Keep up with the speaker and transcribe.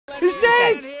He's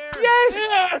dead!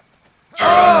 Yes!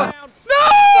 No!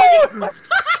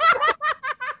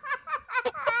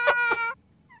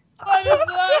 What is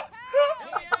that?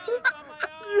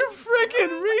 You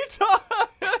freaking retard!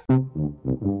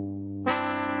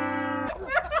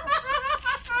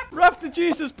 Raptor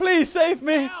Jesus, please save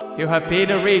me! You have been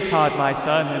a retard, my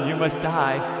son, and you must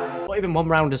die. Not even one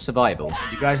round of survival. Do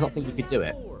you guys not think you could do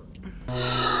it?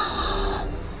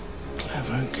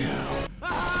 Clever girl.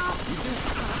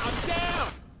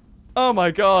 Oh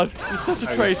my god, you're such a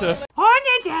traitor. On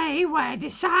a day where the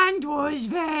sand was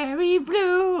very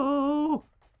blue,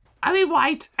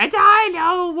 white, and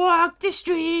Ilo walked the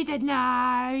street at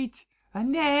night,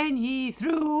 and then he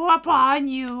threw upon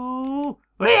you.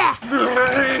 Oh,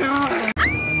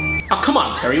 come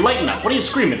on, Terry, lighten up. What are you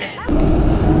screaming at?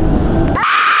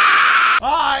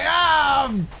 I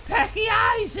am! Pecky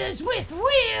Ices with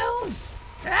wheels!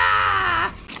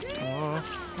 Ah!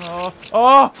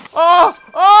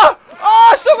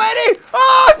 Oh, so many!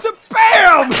 Oh, it's a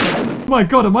BAM! Oh my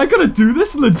god, am I gonna do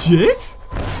this legit?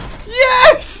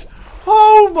 Yes!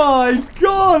 Oh my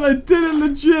god, I did it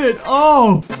legit!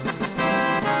 Oh!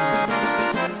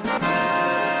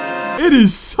 It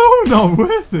is so not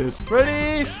worth it.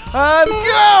 Ready?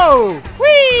 Go!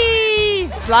 Whee!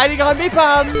 Sliding on me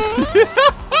bum.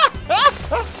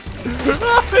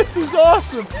 This is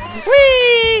awesome.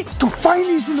 Whee! Go find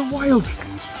these in the wild.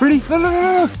 Ready?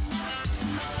 No.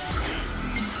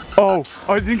 Oh,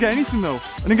 I didn't get anything though.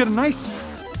 I didn't get a nice.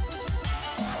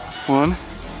 1,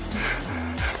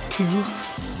 2,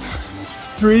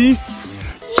 3.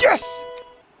 Yes!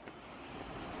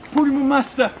 Pokemon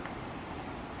Master.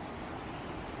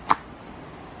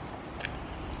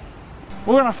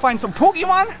 We're gonna find some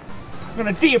Pokemon. We're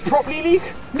gonna do it properly,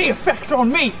 League. The effect on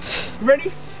me.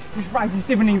 Ready? He's right, he's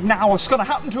divinity now. What's gonna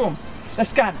happen to him? Let's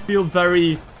scan. Feel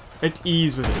very at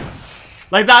ease with it.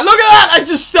 Like that. Look at that! I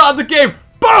just started the game.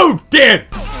 Boom! Dead!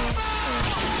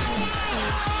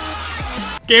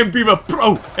 Game Beaver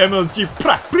Pro MLG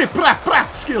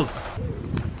skills.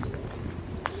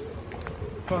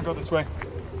 Can't go this way.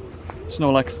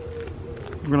 Snorlax.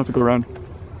 We're gonna have to go around.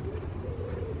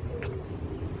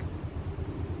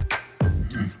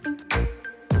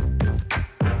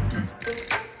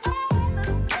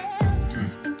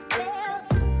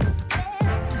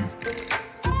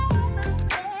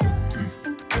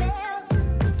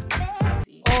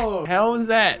 Hell is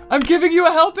that? I'm giving you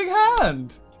a helping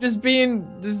hand. Just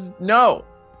no.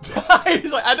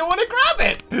 He's like, I don't want to grab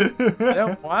it. I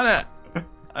don't want it.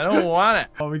 I don't want it.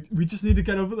 Oh, we just need to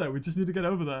get over there. We just need to get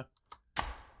over there.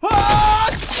 Oh,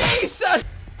 Jesus!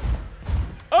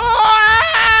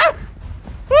 Ah!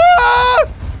 Ah!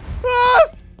 Ah!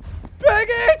 Bang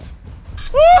it!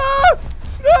 Ah!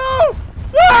 No!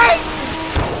 Ah!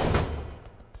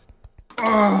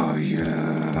 Oh,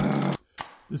 yeah.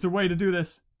 There's a way to do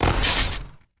this.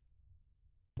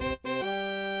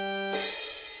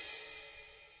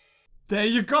 There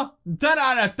you go. 10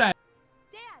 out of 10. Dad,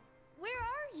 where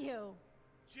are you?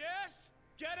 Jess,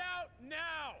 get out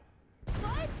now!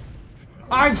 What?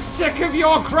 I'm sick of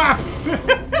your crap.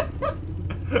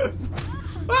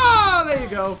 Ah, there you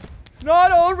go.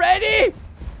 Not already.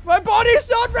 My body's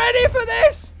not ready for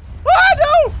this. Ah,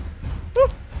 no.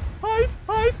 Hide.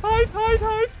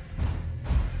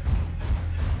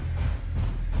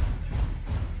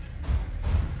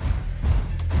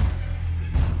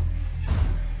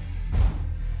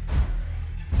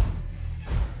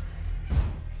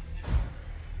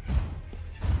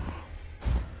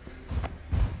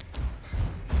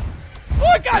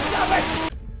 Oh, God damn it!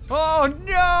 Oh,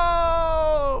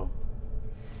 no!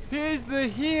 Here's the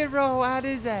hero at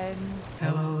his end.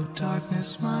 Hello,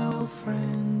 darkness, my old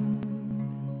friend.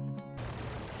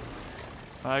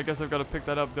 I guess I've got to pick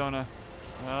that up, don't I?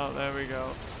 Oh, there we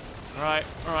go. Alright.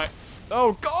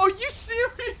 Oh, God, are you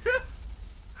serious?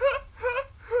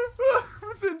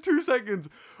 Within 2 seconds.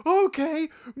 Okay,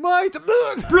 bring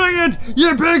it,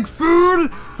 you big fool!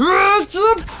 It's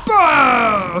a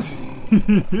ball!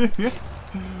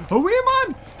 Oh, wait,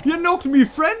 man! You knocked me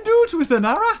friend dude with an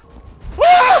arrow?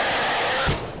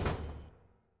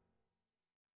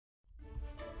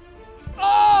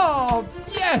 Oh,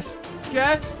 yes!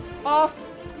 Get off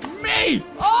me!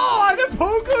 Oh, I done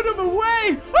pogoed him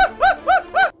away!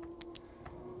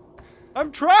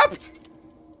 I'm trapped!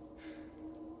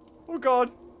 Oh,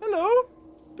 God. Hello?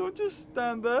 Don't just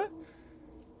stand there.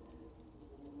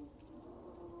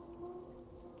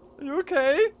 Are you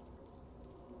okay?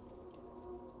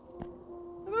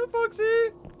 Hello,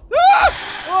 Foxy. Ah!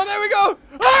 Oh, there we go.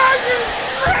 Ah, you...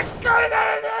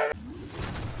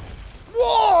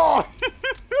 Whoa!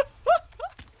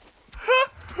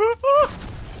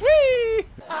 Whee!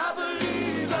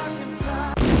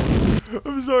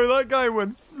 I'm sorry, that guy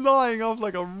went flying off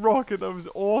like a rocket. That was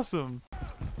awesome.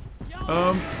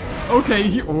 Okay.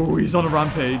 He's on a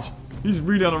rampage. He's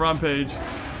really on a rampage.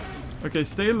 Okay,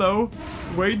 stay low.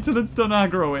 Wait till it's done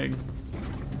aggroing.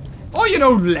 Oh, you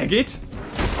know, leg it.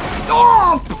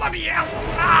 Oh, bloody hell.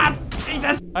 Ah,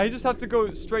 Jesus. I just have to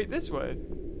go straight this way.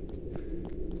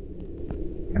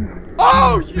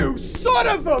 Oh, you son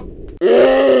of a...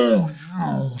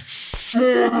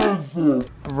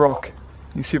 rock.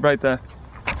 You see right there.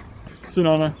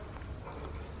 Sonana.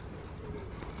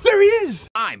 There he is!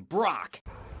 I'm Brock.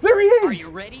 There he is! Are you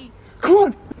ready? Come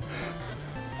on!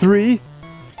 3.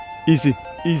 Easy,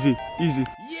 easy, easy.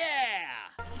 Yeah!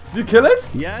 Did you kill it?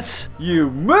 Yes. You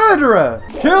murderer!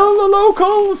 Kill the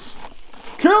locals!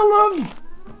 Kill them!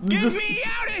 Get me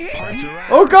out of here!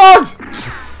 Oh God!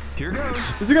 Here goes.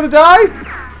 Is he gonna die?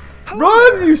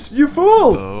 Run, you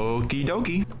fool! Okie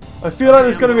dokie. I feel like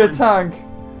there's gonna be a tank.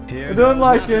 Here I don't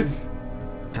like it.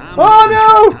 I'm Oh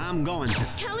no! I'm going.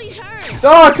 Kelly's hurt.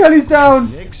 Oh, Kelly's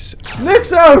down! Nick's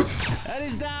out! That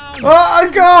is down. Oh my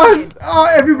God! Oh,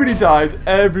 everybody died.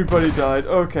 Everybody died.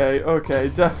 Okay,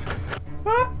 okay,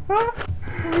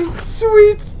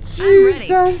 Sweet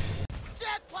Jesus!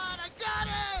 Jackpot, I got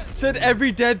it! Said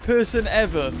every dead person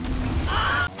ever.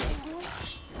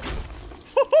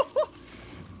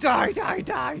 Die, die,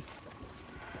 die!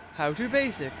 How to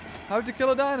basic. How to kill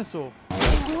a dinosaur.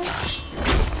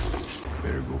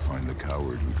 Better go find the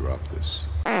coward who dropped this.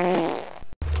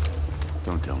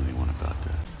 Don't tell anyone about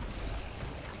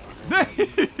that.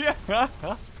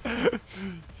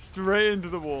 Straight into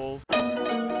the wall.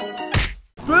 Burn!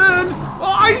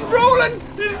 Oh, he's rolling!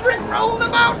 He's rolling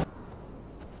about!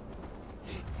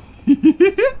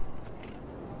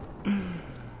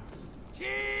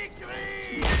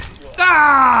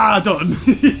 Ah, done!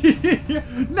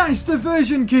 Nice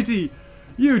diversion, kitty!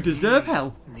 You deserve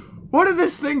health. What did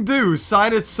this thing do?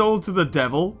 Sign its soul to the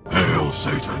devil? Hail,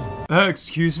 Satan.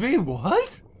 Excuse me,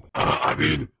 what? What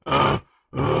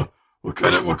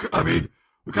kind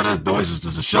of noises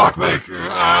does a shark make?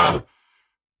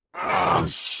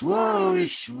 Swirly,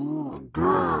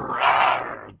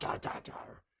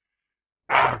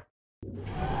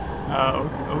 Oh,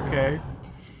 okay.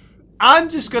 I'm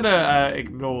just gonna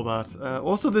ignore that.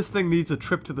 Also, this thing needs a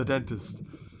trip to the dentist.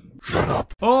 Shut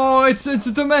up. Oh, it's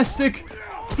a domestic.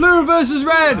 Blue versus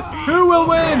red. Who will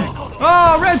win?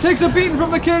 Oh, red takes a beating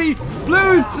from the kitty.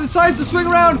 Blue decides to swing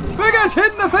around. Big gets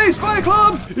hit in the face by a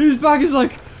club. He's back. He's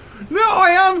like, no,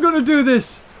 I am gonna do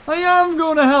this. I am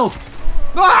gonna help.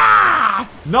 Ah!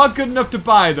 Not good enough to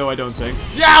buy, though, I don't think.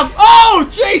 Yeah. Oh,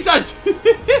 Jesus!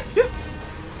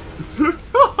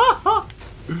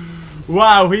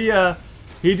 Wow,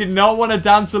 he did not want to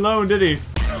dance alone, did he?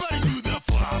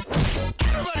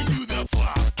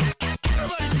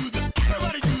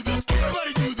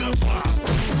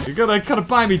 You gotta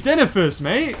buy me dinner first,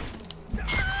 mate.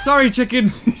 Sorry, chicken.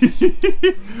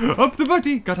 Up the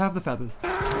butty. Gotta have the feathers.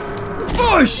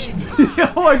 Bush!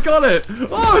 Oh, I got it.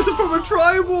 Oh, it's a proper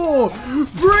tri-war.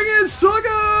 Bring it,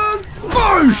 sucker!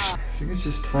 Bush! I think it's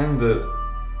just time that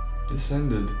this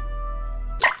ended.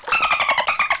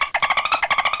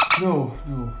 No,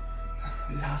 no.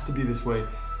 It has to be this way.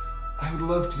 I would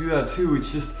love to do that too. It's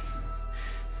just...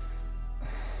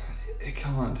 It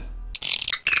can't.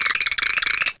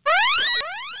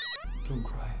 Don't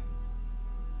cry.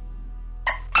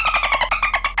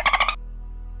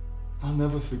 I'll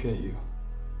never forget you.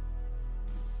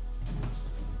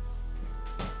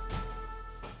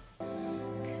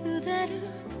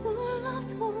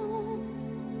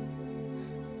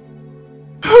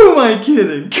 Who am I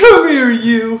kidding? Come here,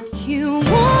 you! You want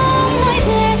my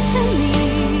destiny.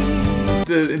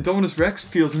 The Indominus Rex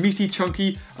feels meaty,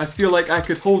 chunky. I feel like I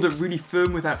could hold it really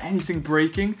firm without anything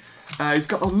breaking. It's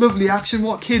got a lovely action.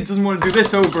 What kid doesn't want to do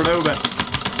this over and over?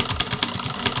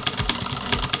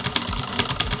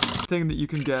 Thing that you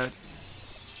can get.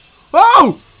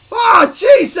 Oh! Oh,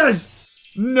 Jesus!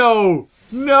 No!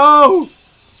 No!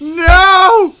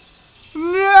 No!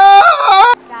 No!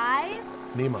 Guys?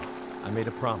 Nemo, I made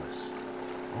a promise.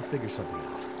 I'll figure something out.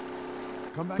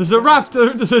 There's a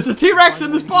raptor. There's a T-Rex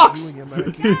in this box.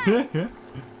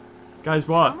 Guys,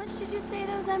 How what? much did you say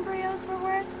those embryos were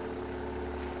worth?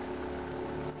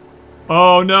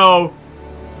 Oh no!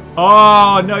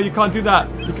 Oh no! You can't do that.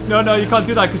 No, you can't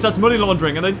do that because that's money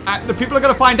laundering, and then the people are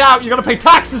gonna find out. You're gonna pay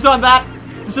taxes on that.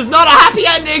 This is not a happy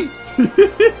ending.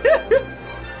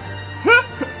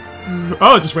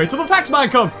 Oh, just wait till the tax man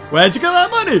comes. Where'd you get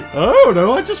that money? Oh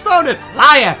no, I just found it.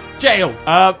 Liar! Jail.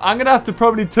 I'm gonna have to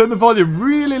probably turn the volume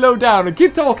really low down and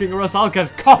keep talking, or else I'll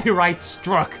get copyright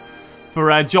struck.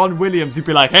 For John Williams, he'd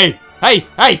be like, hey, hey,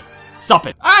 hey, Stop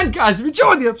it. And guys, if you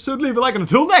enjoyed the episode, leave a like, and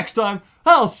until next time,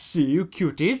 I'll see you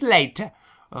cuties later.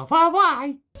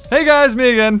 Bye-bye. Hey guys,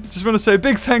 me again. Just want to say a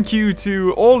big thank you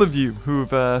to all of you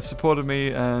who've supported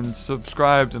me and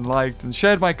subscribed and liked and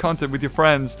shared my content with your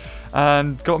friends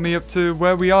and got me up to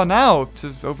where we are now,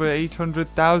 to over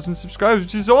 800,000 subscribers,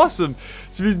 which is awesome.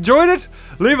 So if you enjoyed it,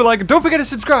 leave a like and don't forget to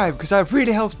subscribe because that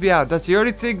really helps me out. That's the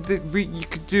only thing that you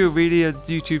could do really on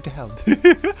YouTube to help.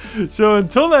 So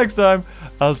until next time,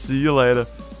 I'll see you later.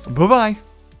 Bye-bye.